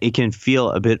it can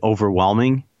feel a bit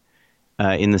overwhelming,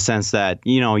 in the sense that,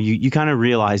 you kind of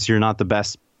realize you're not the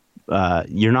best,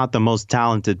 you're not the most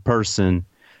talented person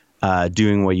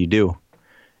doing what you do.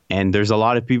 And there's a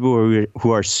lot of people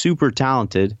who are super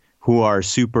talented, who are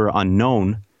super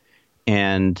unknown.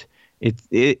 and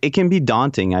it can be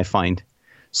daunting, I find.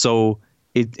 So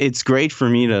it's great for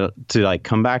me to like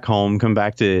come back home, come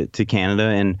back to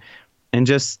Canada, and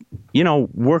just, you know,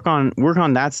 work on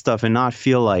that stuff and not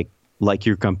feel like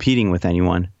you're competing with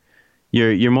anyone.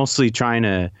 You're mostly trying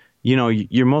to, you know,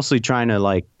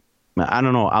 like, I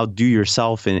don't know, outdo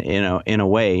yourself in a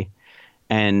way.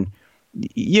 And,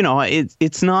 you know,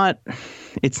 it's not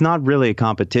really a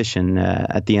competition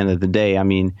at the end of the day. I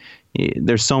mean,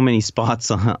 there's so many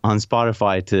spots on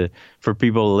Spotify for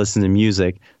people to listen to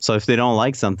music. So if they don't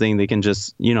like something, they can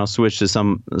just, you know, switch to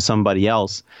somebody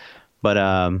else.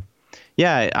 But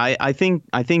yeah, I think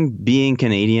being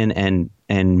Canadian and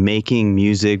making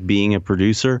music, being a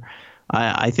producer,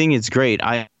 I think it's great.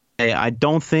 I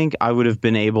don't think I would have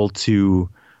been able to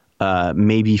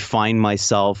maybe find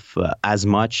myself as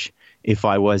much if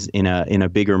I was in a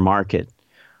bigger market.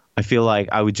 I feel like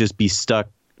I would just be stuck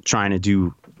trying to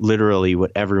do literally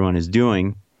what everyone is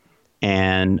doing.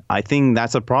 And I think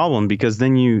that's a problem, because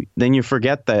then you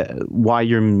forget why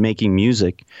you're making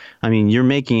music. I mean, you're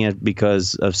making it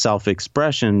because of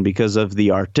self-expression, because of the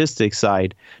artistic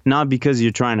side, not because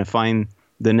you're trying to find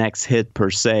the next hit per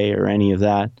se or any of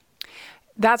that.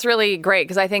 That's really great,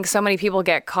 because I think so many people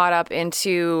get caught up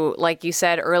into, like you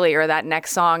said earlier, that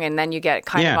next song, and then you get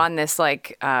kind of on this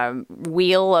like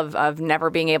wheel of never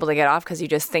being able to get off, because you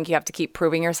just think you have to keep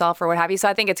proving yourself or what have you. So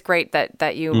I think it's great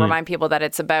that you remind people that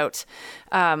it's about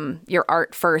your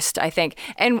art first, I think.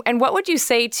 And what would you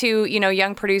say to, you know,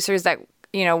 young producers that,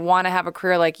 you know, want to have a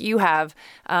career like you have?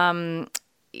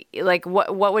 Like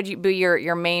what would you be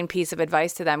your main piece of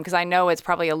advice to them? Because I know it's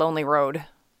probably a lonely road.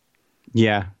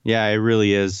 Yeah, it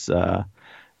really is. I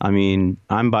mean,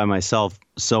 I'm by myself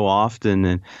so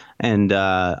often, and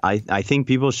I think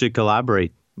people should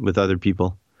collaborate with other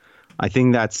people. I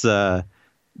think that's that.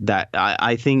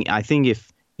 I think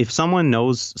if someone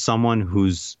knows someone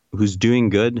who's doing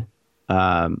good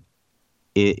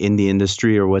in the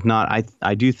industry or whatnot,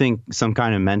 I do think some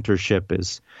kind of mentorship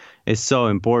is so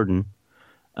important.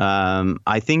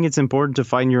 I think it's important to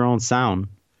find your own sound.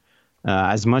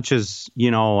 As much as, you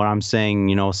know, what I'm saying,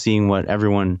 you know, seeing what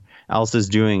everyone else is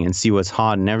doing and see what's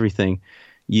hot and everything,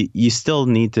 you still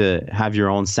need to have your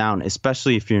own sound,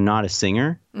 especially if you're not a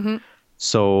singer. Mm-hmm.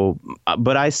 So,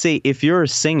 but I say if you're a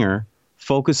singer,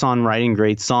 focus on writing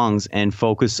great songs and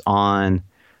focus on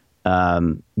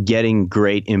getting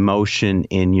great emotion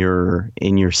in your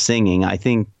singing. I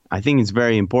think it's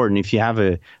very important. If you have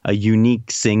a unique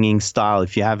singing style,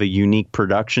 if you have a unique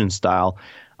production style,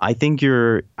 I think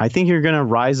you're gonna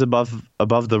rise above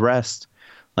the rest.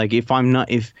 Like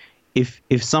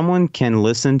if someone can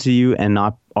listen to you and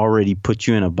not already put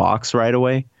you in a box right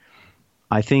away,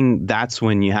 I think that's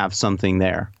when you have something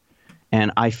there.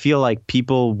 And I feel like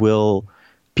people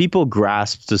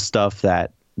grasp the stuff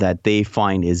that they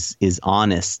find is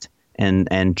honest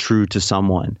and true to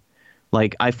someone.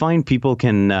 Like I find people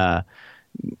can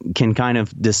kind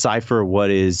of decipher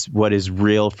what is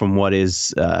real from what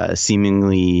is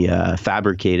seemingly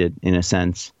fabricated in a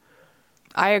sense.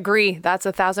 I agree. That's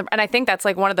 1,000. And I think that's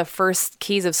like one of the first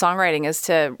keys of songwriting is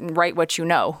to write what you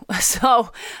know.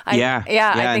 So I think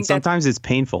and sometimes it's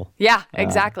painful. Yeah,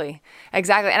 exactly.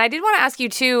 And I did want to ask you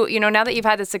too, you know, now that you've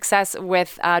had the success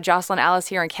with Jocelyn Alice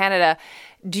here in Canada,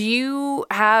 do you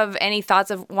have any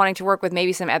thoughts of wanting to work with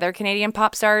maybe some other Canadian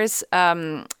pop stars,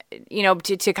 you know,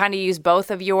 to kind of use both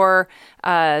of your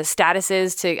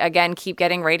statuses to, again, keep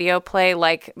getting radio play,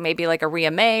 like maybe like a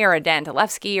Rhea May or a Dan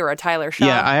Telefsky or a Tyler Shaw?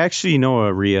 Yeah, I actually know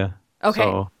a Rhea. Okay.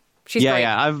 So, she's great.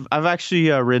 Yeah, I've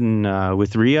actually written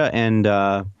with Rhea, and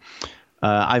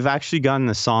I've actually gotten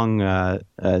a song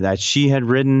that she had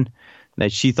written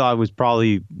that she thought would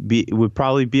probably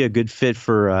be a good fit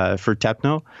for Tep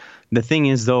No. The thing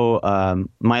is, though,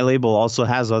 my label also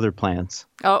has other plans.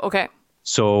 Oh, okay.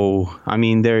 So, I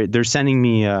mean, they're sending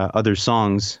me other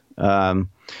songs.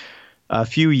 A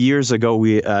few years ago,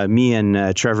 me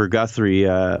and Trevor Guthrie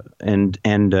and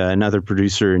another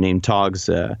producer named Togs,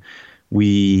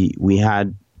 we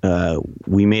made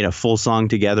a full song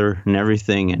together and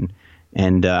everything,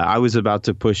 and I was about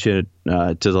to push it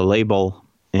to the label,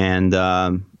 and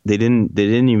they didn't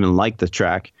even like the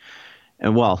track.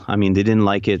 And well, I mean, they didn't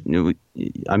like it.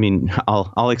 I mean,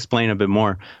 I'll explain a bit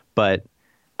more. But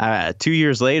 2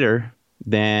 years later,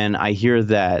 then I hear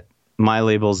that my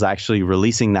label's actually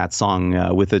releasing that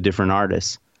song with a different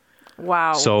artist.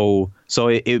 Wow. So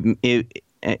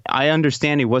I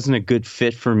understand it wasn't a good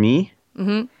fit for me,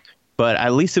 mm-hmm. but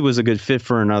at least it was a good fit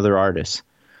for another artist.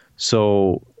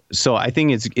 So I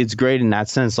think it's great in that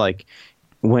sense. Like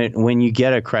when you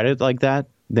get a credit like that,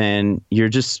 then you're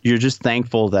just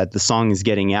thankful that the song is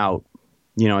getting out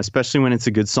especially when it's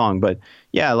a good song. But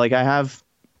yeah, like I have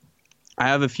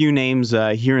a few names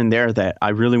here and there that I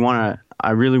really want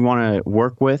to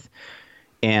work with.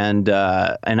 And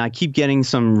I keep getting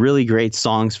some really great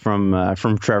songs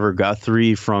from Trevor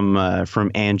Guthrie,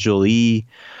 from Angel-E,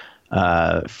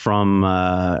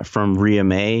 from Rhea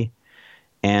May,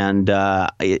 and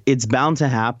it's bound to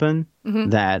happen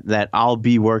that I'll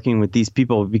be working with these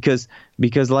people because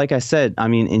like I said, I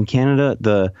mean, in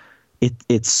Canada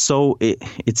it's so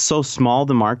small,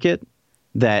 the market,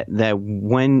 that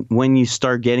when you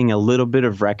start getting a little bit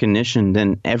of recognition,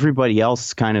 then everybody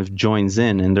else kind of joins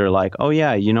in, and they're like, oh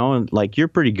yeah, like you're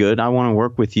pretty good, I want to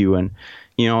work with you. And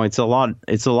it's a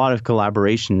lot of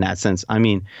collaboration in that sense. I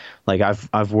mean, like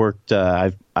I've worked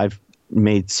I've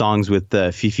made songs with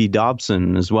Fifi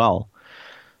Dobson as well.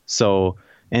 So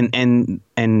and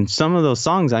some of those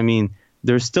songs, I mean,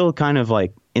 they're still kind of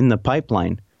like in the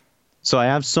pipeline. So I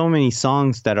have so many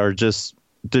songs that are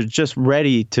they're just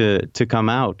ready to come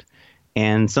out.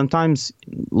 And sometimes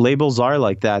labels are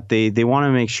like that. They want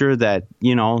to make sure that,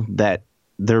 that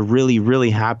they're really, really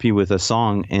happy with a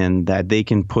song and that they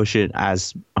can push it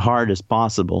as hard as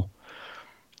possible.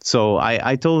 So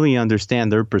I totally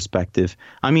understand their perspective.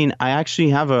 I mean, I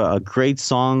actually have a great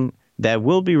song that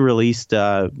will be released,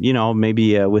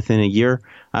 maybe within a year.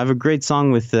 I have a great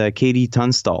song with Katie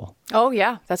Tunstall. Oh,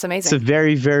 yeah. That's amazing. It's a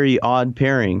very, very odd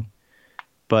pairing.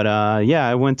 But yeah,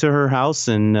 I went to her house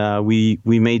and we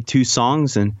made 2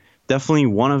 songs, and definitely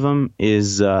one of them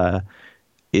is a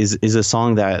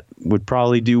song that would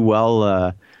probably do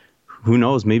well. Who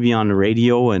knows? Maybe on the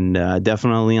radio and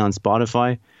definitely on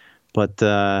Spotify. But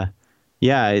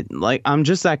yeah, like I'm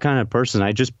just that kind of person.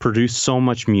 I just produce so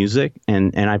much music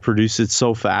and I produce it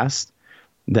so fast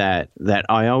that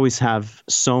I always have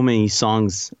so many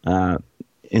songs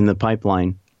in the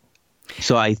pipeline.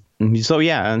 So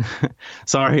yeah,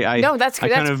 sorry. No, that's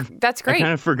great. I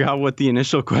kind of forgot what the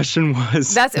initial question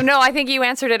was. I think you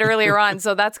answered it earlier on,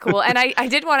 so that's cool. And I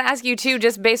did want to ask you too,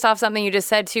 just based off something you just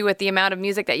said too, with the amount of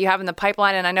music that you have in the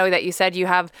pipeline. And I know that you said you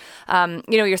have,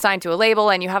 you're signed to a label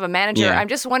and you have a manager. Yeah. I'm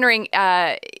just wondering,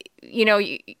 is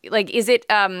it,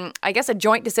 I guess, a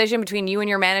joint decision between you and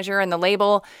your manager and the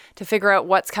label to figure out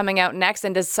what's coming out next?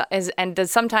 And does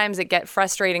sometimes it get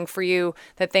frustrating for you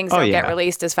that things don't get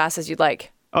released as fast as you'd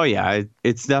like? Oh yeah,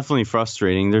 it's definitely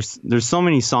frustrating. There's so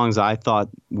many songs I thought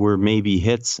were maybe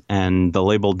hits and the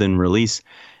label didn't release,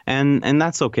 and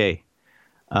that's okay.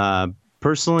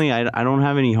 Personally, I don't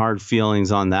have any hard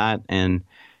feelings on that, and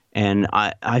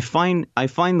I find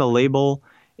the label,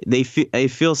 they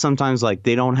feel sometimes like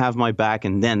they don't have my back,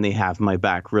 and then they have my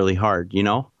back really hard,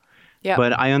 Yeah.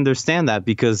 But I understand that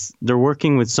because they're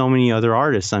working with so many other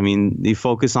artists. I mean, they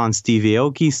focus on Steve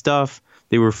Aoki stuff.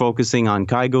 They were focusing on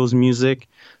Kygo's music.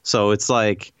 So it's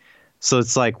like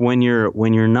when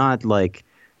you're not like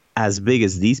as big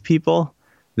as these people,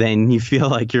 then you feel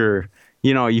like you're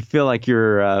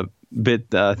a bit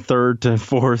third to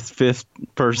fourth, fifth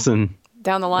person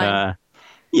down the line.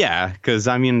 Yeah, because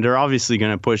I mean they're obviously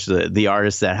going to push the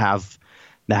artists that have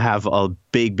a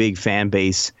big fan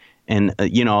base and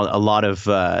a lot of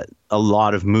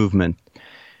movement,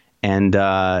 and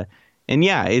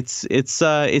yeah, it's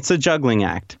a juggling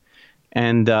act,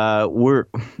 and I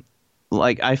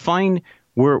find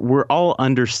we're all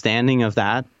understanding of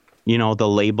that. The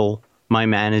label, my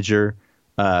manager,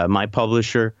 my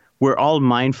publisher, we're all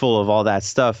mindful of all that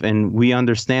stuff, and we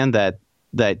understand that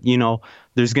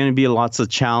there's going to be lots of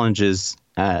challenges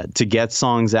to get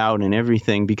songs out and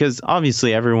everything, because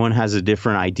obviously everyone has a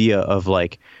different idea of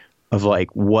what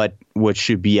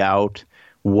should be out,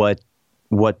 what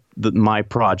my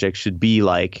project should be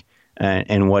like,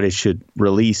 and what it should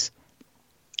release.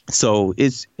 So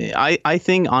I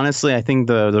think honestly, I think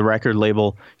the record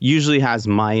label usually has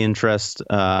my interest.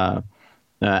 They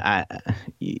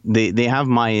have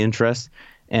my interest,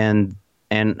 and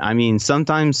I mean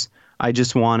sometimes I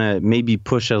just want to maybe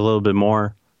push a little bit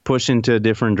more, push into a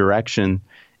different direction.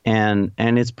 And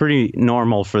it's pretty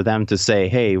normal for them to say,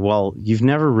 hey, well, you've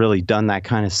never really done that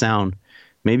kind of sound.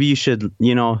 Maybe you should,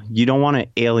 you don't want to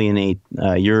alienate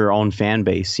your own fan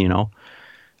base,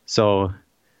 So,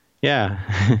 yeah.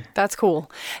 That's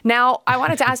cool. Now, I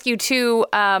wanted to ask you too,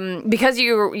 because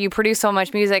you produce so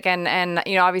much music and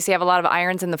obviously have a lot of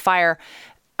irons in the fire.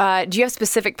 Do you have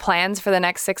specific plans for the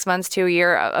next 6 months to a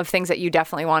year of things that you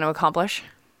definitely want to accomplish?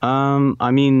 I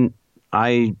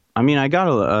got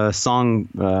a song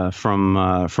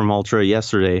from Ultra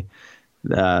yesterday.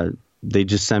 They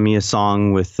just sent me a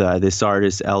song with this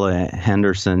artist Ella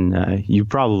Henderson. You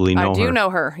probably know her. I do know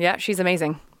her. Yeah, she's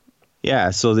amazing. Yeah,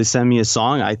 so they sent me a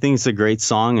song. I think it's a great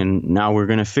song, and now we're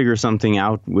gonna figure something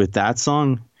out with that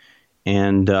song.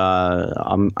 and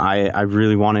I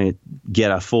really want to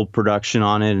get a full production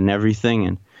on it and everything.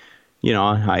 And you know,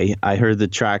 I heard the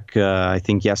track I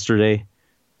think yesterday.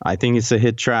 I think it's a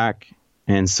hit track,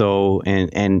 and so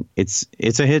and it's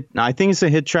a hit. I think it's a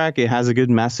hit track. It has a good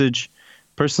message.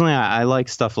 Personally, I like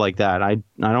stuff like that. I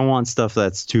don't want stuff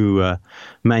that's too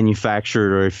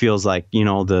manufactured, or it feels like, you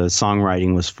know, the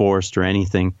songwriting was forced or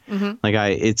anything. Like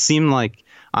it seemed like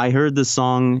I heard the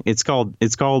song. It's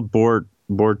called Bored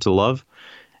to Love,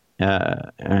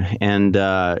 and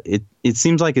it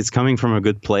seems like it's coming from a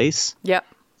good place. Yep.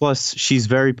 Plus, she's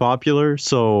very popular,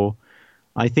 so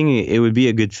I think it would be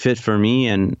a good fit for me.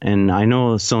 And I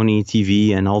know Sony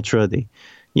TV and Ultra, they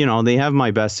have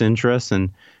my best interests,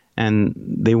 and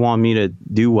they want me to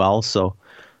do well. So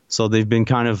they've been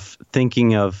kind of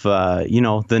thinking of,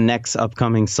 the next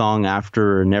upcoming song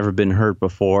after Never Been Hurt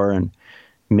Before, and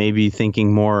maybe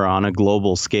thinking more on a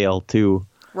global scale too.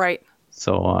 Right.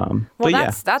 So,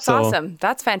 that's awesome.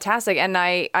 That's fantastic. And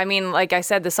I mean, like I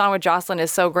said, the song with Jocelyn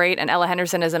is so great, and Ella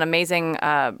Henderson is an amazing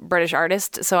British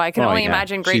artist. So I can only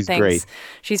imagine great things. Great.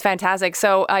 She's fantastic.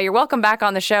 So you're welcome back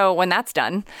on the show when that's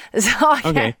done. So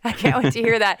I can't wait to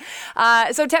hear that.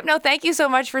 So Tep No, thank you so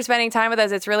much for spending time with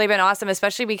us. It's really been awesome,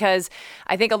 especially because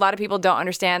I think a lot of people don't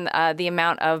understand the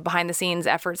amount of behind the scenes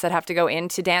efforts that have to go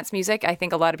into dance music. I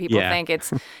think a lot of people think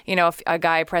it's, a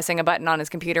guy pressing a button on his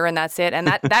computer and that's it. And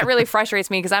that really frustrates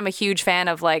me, because I'm a huge fan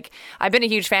of, I've been a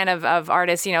huge fan of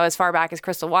artists, as far back as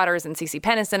Crystal Waters and CeCe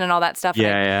Peniston and all that stuff.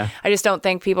 I just don't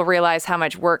think people realize how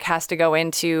much work has to go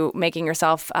into making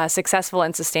yourself successful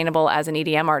and sustainable as an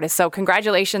EDM artist. So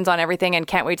congratulations on everything, and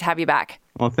can't wait to have you back.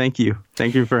 Well, thank you.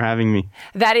 Thank you for having me.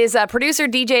 That is producer,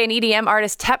 DJ, and EDM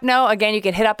artist Tep No. Again, you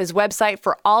can hit up his website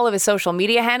for all of his social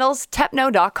media handles,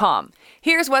 tepno.com.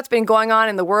 Here's what's been going on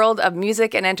in the world of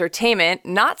music and entertainment.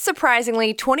 Not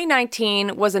surprisingly,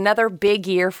 2019 was another big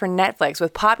year for Netflix,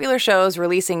 with popular shows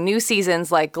releasing new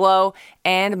seasons like Glow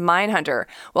and Mindhunter.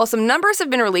 Well, some numbers have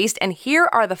been released, and here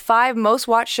are the 5 most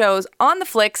watched shows on the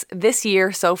flicks this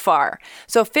year so far.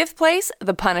 So 5th place,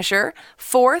 The Punisher.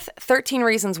 4th, 13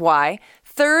 Reasons Why.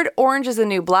 3rd, Orange is the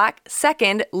New Black.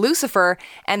 2nd, Lucifer.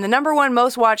 And the number 1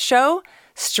 most watched show,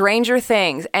 Stranger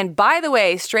Things. And by the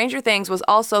way, Stranger Things was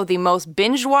also the most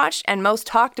binge-watched and most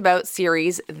talked about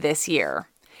series this year.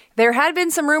 There had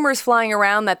been some rumors flying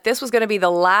around that this was going to be the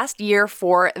last year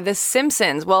for The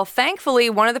Simpsons. Well, thankfully,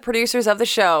 one of the producers of the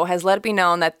show has let it be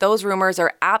known that those rumors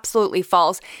are absolutely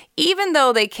false, even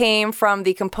though they came from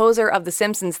the composer of The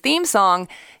Simpsons theme song,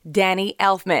 Danny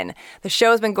Elfman. The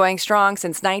show has been going strong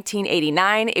since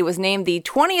 1989. It was named the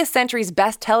 20th Century's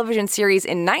Best Television Series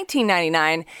in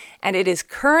 1999, and it is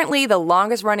currently the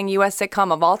longest-running U.S.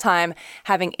 sitcom of all time,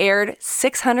 having aired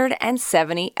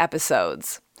 670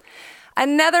 episodes.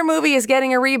 Another movie is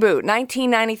getting a reboot,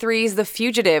 1993's The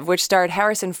Fugitive, which starred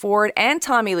Harrison Ford and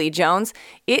Tommy Lee Jones.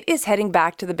 It is heading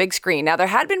back to the big screen. Now, there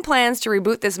had been plans to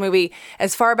reboot this movie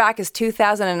as far back as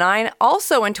 2009,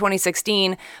 also in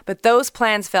 2016, but those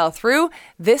plans fell through.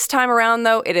 This time around,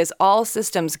 though, it is all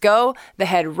systems go. The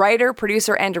head writer,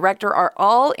 producer, and director are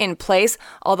all in place,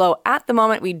 although at the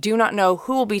moment we do not know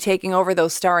who will be taking over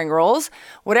those starring roles.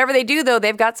 Whatever they do, though,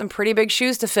 they've got some pretty big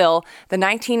shoes to fill. The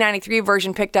 1993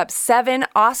 version picked up 7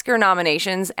 Oscar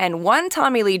nominations and 1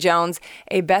 Tommy Lee Jones,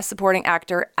 a Best Supporting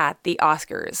Actor at the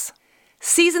Oscars.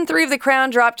 Season 3 of The Crown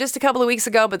dropped just a couple of weeks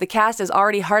ago, but the cast is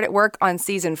already hard at work on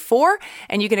Season 4,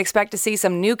 and you can expect to see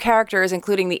some new characters,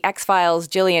 including the X-Files'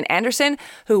 Gillian Anderson,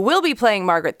 who will be playing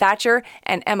Margaret Thatcher,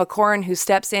 and Emma Corrin, who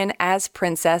steps in as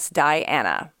Princess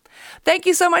Diana. Thank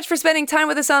you so much for spending time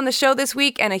with us on the show this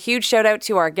week, and a huge shout out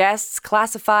to our guests,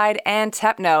 Classified and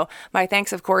Tep No. My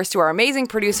thanks, of course, to our amazing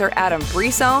producer, Adam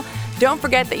Brisson. Don't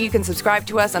forget that you can subscribe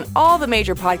to us on all the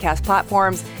major podcast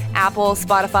platforms, Apple,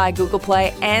 Spotify, Google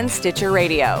Play, and Stitcher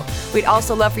Radio. We'd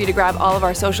also love for you to grab all of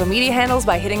our social media handles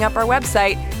by hitting up our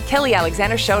website,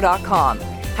 kellyalexandershow.com.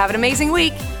 Have an amazing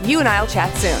week. You and I will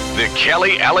chat soon. The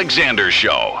Kelly Alexander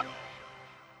Show.